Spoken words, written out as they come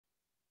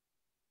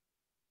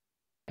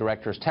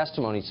director's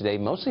testimony today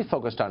mostly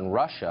focused on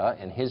Russia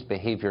and his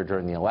behavior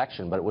during the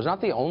election, but it was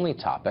not the only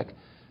topic.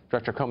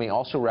 Director Comey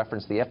also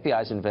referenced the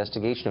FBI's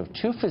investigation of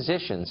 2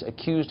 physicians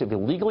accused of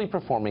illegally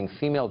performing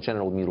female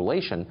genital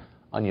mutilation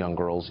on young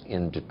girls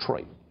in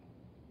Detroit.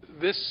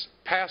 This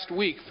past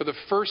week, for the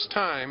first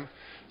time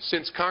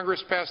since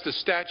Congress passed a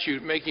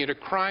statute making it a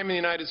crime in the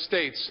United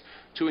States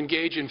to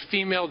engage in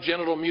female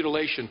genital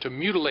mutilation, to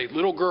mutilate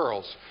little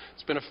girls.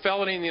 It's been a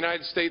felony in the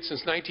United States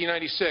since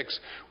 1996.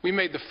 We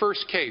made the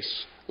first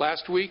case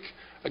last week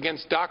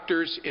against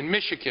doctors in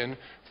Michigan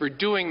for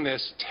doing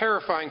this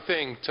terrifying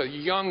thing to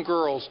young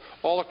girls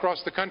all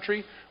across the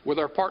country. With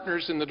our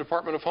partners in the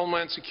Department of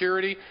Homeland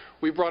Security,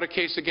 we brought a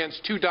case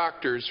against 2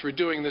 doctors for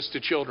doing this to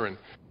children.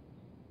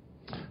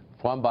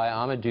 Fuambi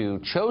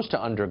Ahmadu chose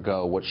to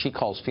undergo what she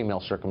calls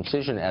female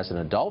circumcision as an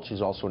adult.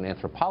 She's also an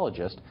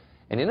anthropologist,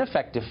 and in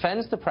effect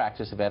defends the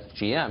practice of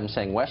FGM,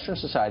 saying Western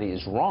society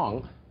is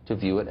wrong to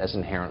view it as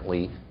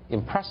inherently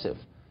impressive.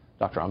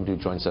 Dr. Ahmadu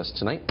joins us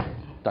tonight.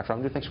 Dr.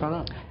 Ahmadu, thanks for coming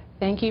on.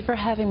 Thank you for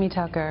having me,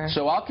 Tucker.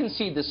 So I'll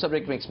concede this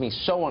subject makes me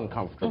so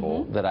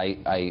uncomfortable that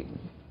I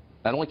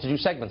don't like to do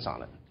segments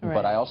on it. Right.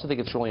 But I also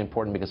think it's really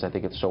important because I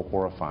think it's so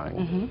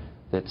horrifying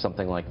that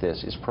something like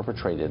this is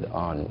perpetrated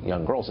on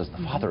young girls as the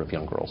father of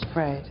young girls.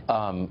 Right.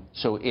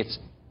 So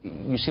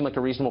you seem like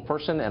a reasonable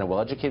person and a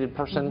well-educated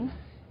person.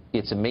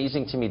 It's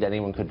amazing to me that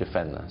anyone could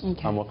defend this.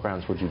 Okay. On what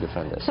grounds would you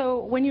defend it?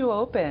 So when you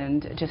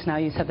opened just now,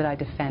 you said that I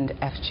defend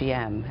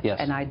FGM. Yes.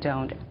 And I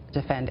don't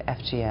defend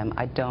FGM.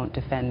 I don't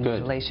defend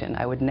mutilation.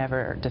 I would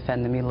never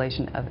defend the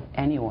mutilation of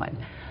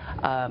anyone.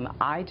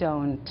 I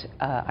don't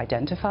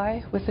identify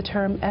with the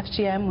term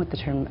FGM, with the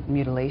term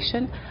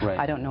mutilation. Right.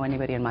 I don't know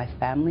anybody in my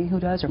family who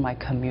does, or my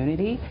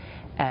community.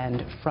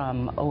 And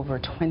from over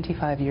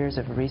 25 years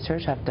of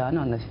research I've done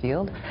on the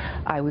field,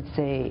 I would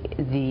say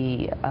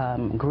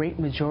the great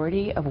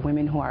majority of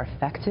women who are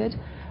affected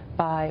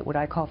by what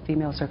I call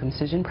female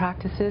circumcision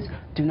practices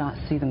do not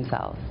see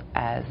themselves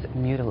as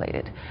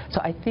mutilated.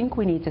 So I think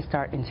we need to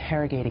start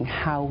interrogating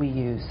how we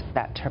use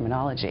that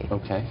terminology.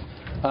 Okay.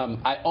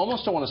 I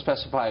almost don't want to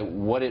specify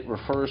what it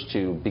refers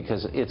to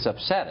because it's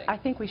upsetting. I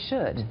think we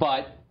should.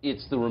 But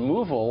it's the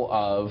removal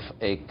of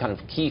a kind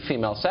of key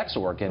female sex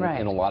organ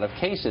in a lot of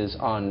cases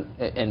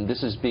and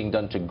this is being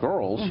done to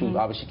girls who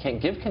obviously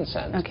can't give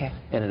consent. Okay.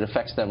 And it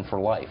affects them for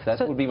life.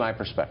 That would be my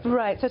perspective.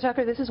 Right. So,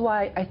 Tucker, this is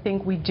why I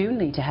think we do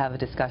need to have a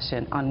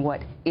discussion on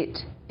what it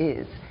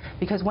is.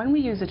 Because when we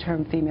use the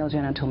term female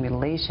genital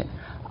mutilation,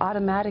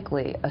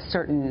 automatically a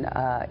certain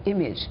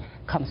image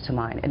comes to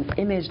mind, an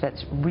image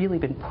that's really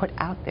been put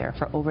out there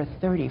for over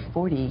 30,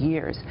 40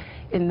 years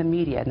in the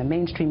media, in the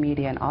mainstream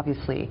media, and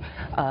obviously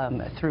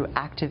through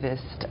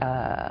activist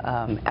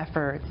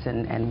efforts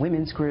and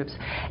women's groups.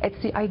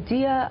 It's the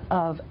idea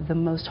of the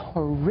most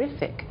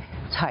horrific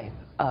type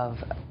of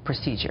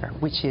procedure,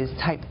 which is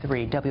type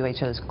 3.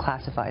 WHO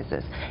classifies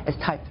this as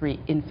type 3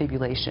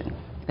 infibulation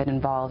that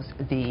involves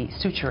the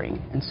suturing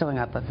and sewing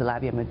up of the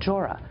labia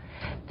majora.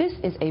 This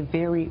is a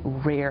very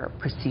rare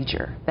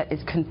procedure that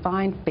is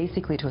confined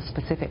basically to a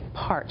specific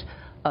part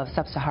of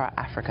sub-Saharan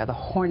Africa, the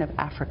Horn of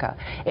Africa.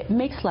 It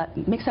makes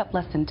up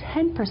less than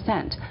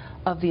 10%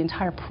 of the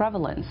entire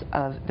prevalence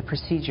of the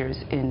procedures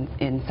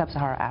in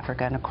sub-Saharan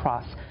Africa and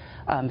across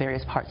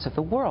various parts of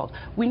the world.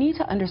 We need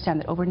to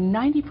understand that over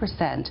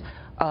 90%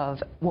 of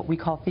what we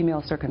call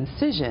female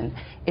circumcision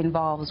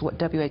involves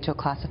what WHO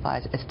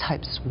classifies as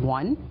types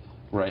 1.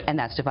 Right. And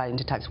that's divided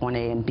into types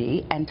 1A and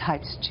B, and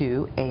types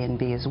 2A and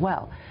B as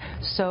well.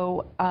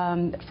 So,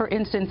 for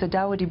instance, the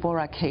Dawudi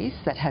Bora case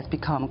that has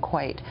become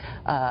quite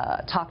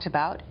talked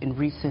about in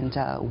recent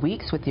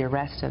weeks with the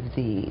arrest of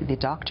the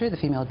doctor, the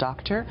female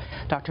doctor,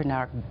 Dr.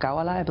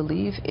 Nargawala, I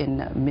believe,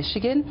 in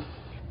Michigan.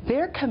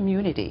 Their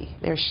community,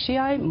 their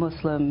Shiite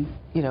Muslim,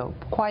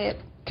 quiet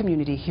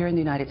community here in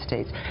the United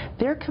States,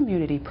 their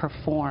community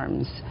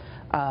performs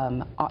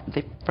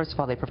first of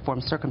all, they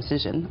perform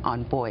circumcision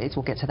on boys.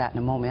 We'll get to that in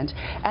a moment.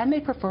 And they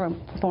perform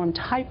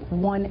type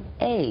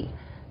 1A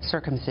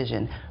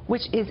circumcision,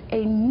 which is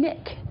a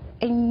nick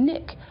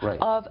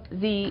of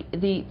the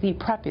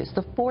prepuce,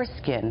 the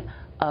foreskin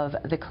of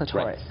the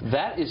clitoris. Right.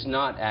 That is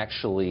not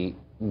actually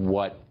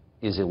what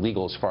is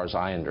illegal as far as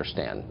I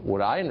understand.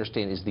 What I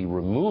understand is the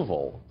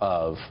removal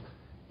of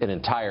an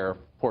entire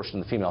portion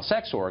of the female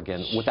sex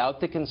organ without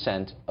the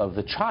consent of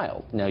the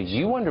child. Now,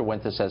 you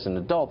underwent this as an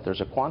adult. There's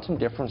a quantum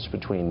difference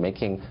between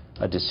making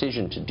a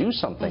decision to do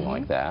something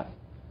like that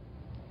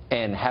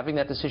and having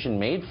that decision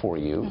made for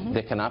you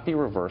that cannot be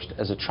reversed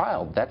as a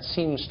child. That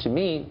seems to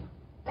me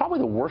probably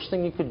the worst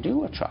thing you could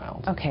do a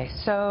child. Okay,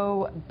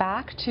 so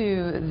back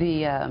to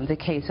the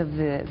case of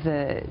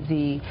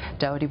the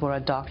Dawudi Bora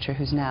doctor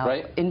who's now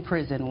in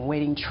prison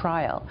waiting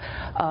trial.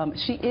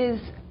 She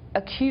is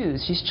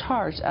accused, she's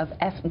charged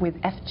with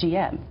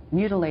FGM,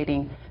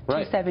 mutilating 2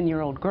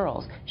 7-year-old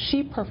girls.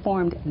 She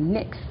performed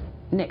NICS,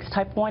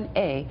 type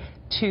 1A,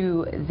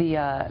 to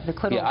the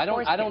clitoral Yeah,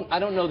 I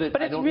don't know that.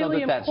 But it's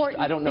really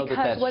important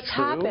because what's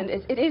true. happened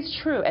is it is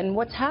true, and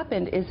what's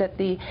happened is that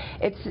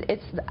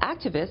it's the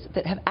activists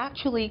that have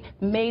actually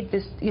made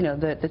this, you know,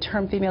 the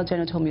term female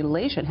genital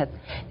mutilation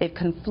they've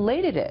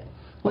conflated it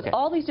with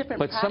all these different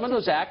But practices. some of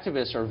those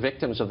activists are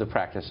victims of the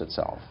practice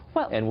itself.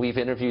 Well, and we've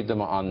interviewed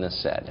them on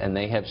this set, and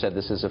they have said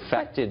this has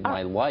affected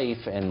my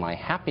life and my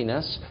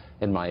happiness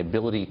and my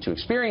ability to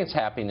experience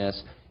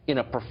happiness in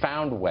a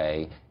profound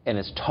way, and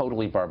it's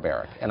totally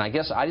barbaric. And I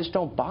guess I just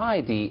don't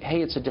buy the,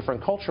 hey, it's a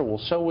different culture. Well,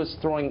 so is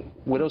throwing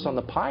widows on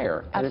the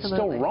pyre, and it's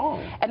still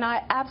wrong. And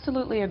I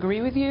absolutely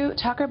agree with you,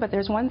 Tucker, but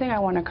there's one thing I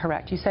want to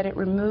correct. You said it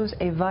removes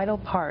a vital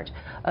part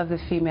of the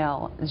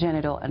female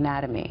genital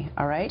anatomy,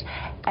 all right?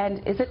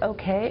 And is it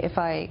okay if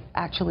I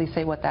actually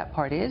say what that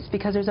part is?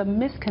 Because there's a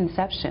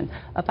misconception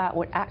about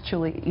what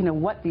actually, you know,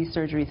 what these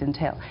surgeries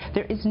entail.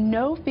 There is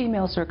no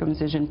female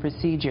circumcision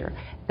procedure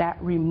that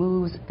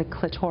removes the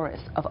clitoris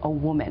of a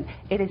woman.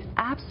 It is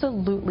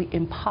absolutely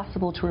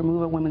impossible to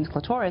remove a woman's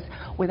clitoris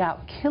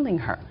without killing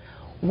her.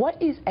 What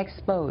is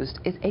exposed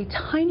is a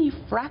tiny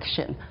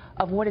fraction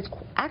of what is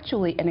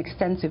actually an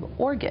extensive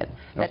organ.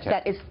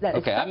 That is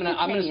I'm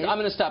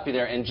going to stop you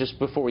there, and just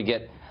before we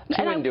get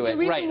too into it,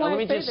 right?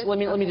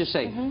 Let me just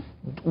say,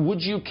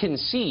 would you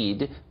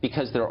concede,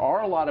 because there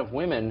are a lot of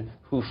women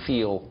who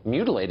feel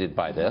mutilated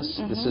by this?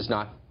 This is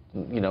not,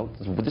 you know,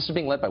 this is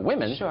being led by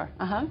women. Sure.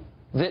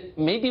 That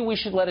maybe we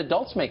should let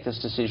adults make this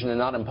decision and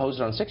not impose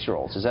it on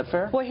 6-year-olds. Is that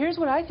fair? Well, here's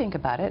what I think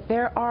about it.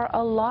 There are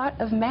a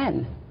lot of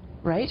men,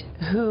 right,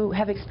 who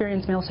have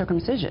experienced male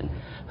circumcision,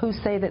 who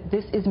say that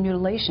this is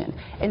mutilation.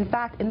 In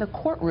fact, in the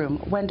courtroom,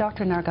 when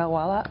Dr.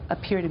 Nargawala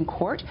appeared in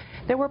court,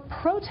 there were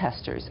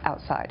protesters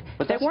outside.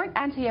 But they weren't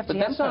anti-FGM But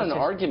that's not an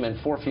argument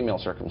for female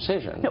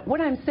circumcision. No,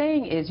 what I'm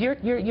saying is,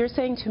 you're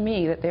saying to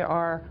me that there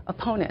are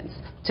opponents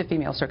to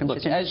female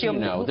circumcision. Look, as you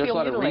know, there's a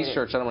lot of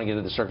research. I don't want to get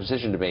into the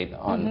circumcision debate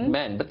on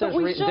men, but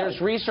there's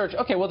research.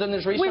 Okay, well then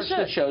there's research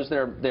that shows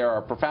there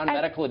are profound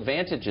medical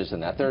advantages in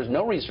that. There is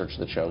no research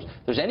that shows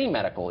there's any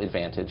medical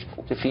advantage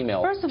to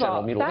female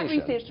genital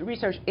mutilation. First of all, that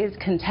research is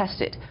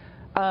contested.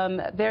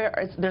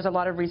 There's a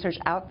lot of research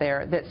out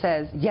there that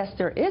says, yes,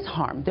 there is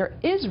harm, there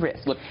is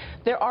risk. Look,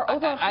 there are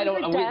over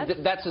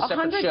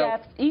 100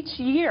 deaths each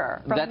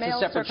year from male circumcision.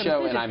 That's a separate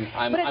show, and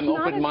I'm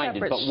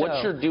open-minded. But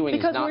what you're doing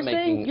is not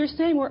making... You're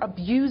saying we're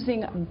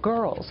abusing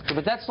girls.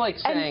 But that's like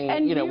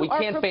saying, you know, we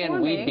can't ban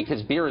weed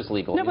because beer is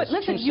legal. No, but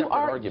listen, you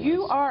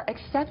are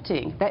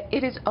accepting that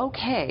it is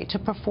okay to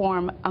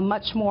perform a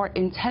much more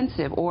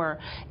intensive or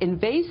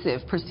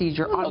invasive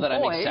procedure on boys. I don't know that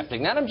I'm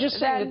accepting that. I'm just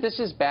saying that this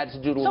is bad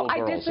to do to little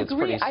girls. I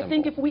disagree. I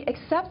think if we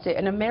accept it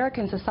in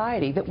American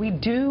society that we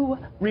do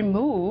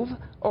remove,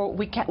 or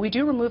we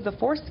do remove the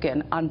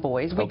foreskin on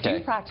boys, we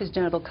do practice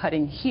genital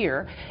cutting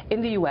here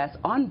in the U.S.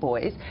 on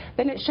boys,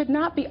 then it should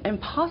not be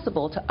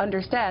impossible to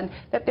understand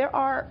that there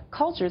are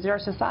cultures, there are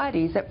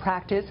societies that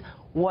practice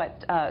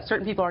what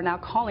certain people are now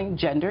calling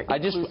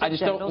gender-inclusive I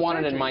just don't want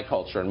it in my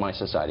culture, in my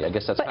society. I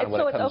guess that's kind of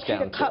what it comes down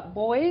to. So it's okay to cut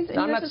boys in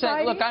your society?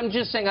 Saying, look, I'm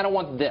just saying I don't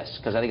want this,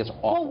 because I think it's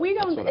awful. Well, we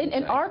don't,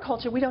 in our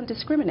culture, we don't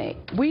discriminate.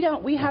 We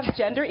have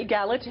gender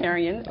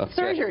egalitarian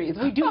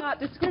surgeries. We do not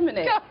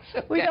discriminate.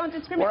 We don't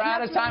discriminate. We're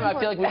out of time. I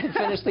feel like we can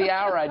finish the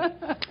hour.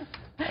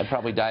 I'd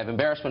probably die of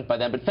embarrassment by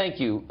then, but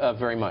thank you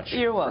very much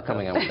for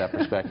coming out with that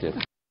perspective.